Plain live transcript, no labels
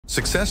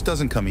Success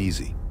doesn't come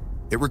easy.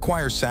 It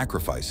requires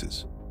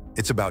sacrifices.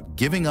 It's about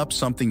giving up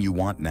something you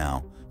want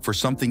now for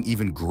something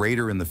even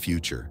greater in the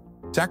future.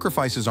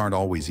 Sacrifices aren't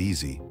always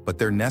easy, but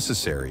they're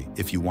necessary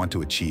if you want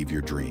to achieve your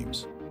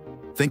dreams.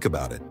 Think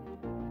about it.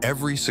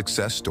 Every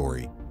success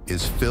story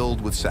is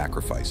filled with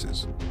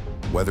sacrifices.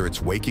 Whether it's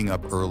waking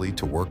up early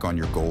to work on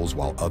your goals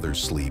while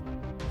others sleep,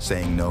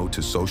 saying no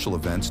to social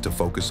events to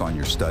focus on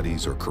your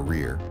studies or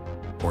career,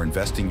 or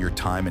investing your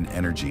time and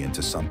energy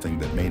into something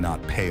that may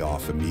not pay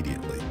off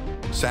immediately.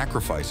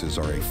 Sacrifices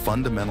are a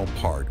fundamental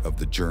part of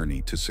the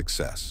journey to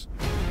success.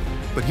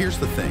 But here's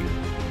the thing.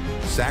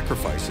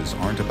 Sacrifices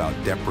aren't about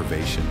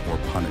deprivation or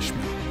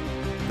punishment.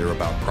 They're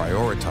about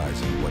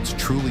prioritizing what's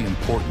truly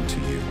important to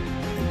you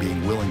and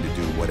being willing to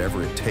do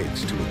whatever it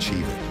takes to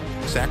achieve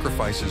it.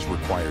 Sacrifices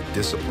require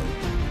discipline,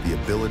 the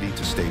ability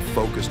to stay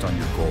focused on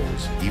your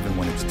goals even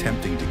when it's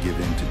tempting to give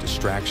in to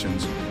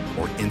distractions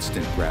or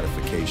instant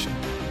gratification.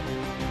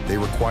 They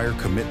require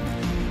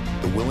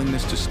commitment, the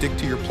willingness to stick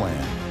to your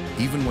plan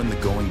even when the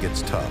going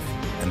gets tough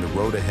and the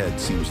road ahead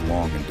seems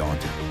long and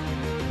daunting.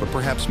 But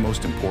perhaps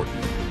most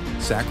importantly,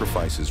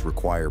 sacrifices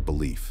require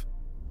belief.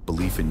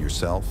 Belief in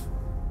yourself,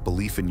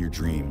 belief in your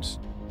dreams,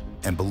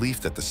 and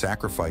belief that the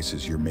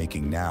sacrifices you're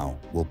making now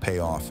will pay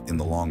off in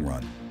the long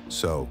run.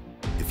 So,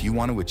 if you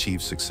want to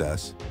achieve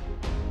success,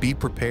 be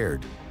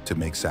prepared to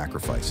make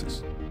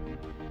sacrifices.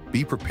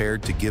 Be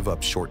prepared to give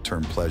up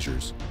short-term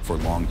pleasures for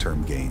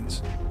long-term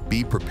gains.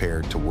 Be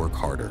prepared to work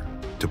harder,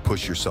 to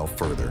push yourself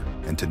further,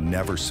 and to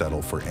never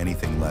settle for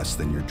anything less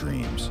than your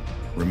dreams.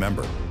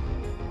 Remember,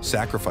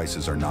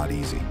 sacrifices are not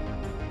easy,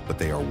 but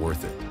they are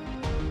worth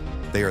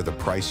it. They are the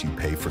price you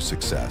pay for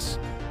success,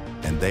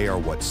 and they are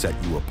what set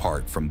you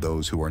apart from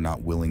those who are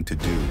not willing to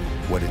do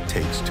what it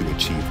takes to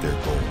achieve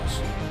their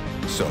goals.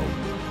 So,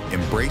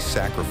 embrace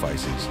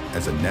sacrifices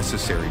as a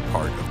necessary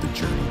part of the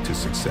journey to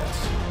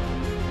success.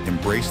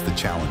 Embrace the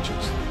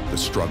challenges, the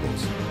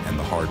struggles, and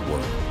the hard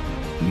work,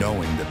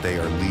 knowing that they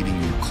are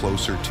leading you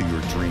closer to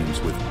your dreams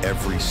with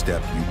every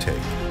step you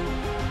take.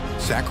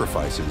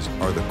 Sacrifices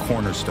are the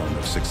cornerstone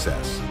of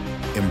success.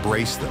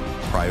 Embrace them,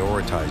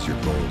 prioritize your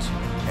goals,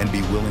 and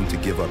be willing to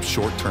give up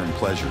short-term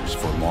pleasures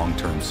for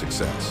long-term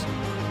success.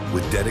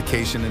 With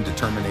dedication and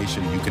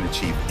determination, you can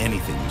achieve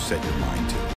anything you set your mind to.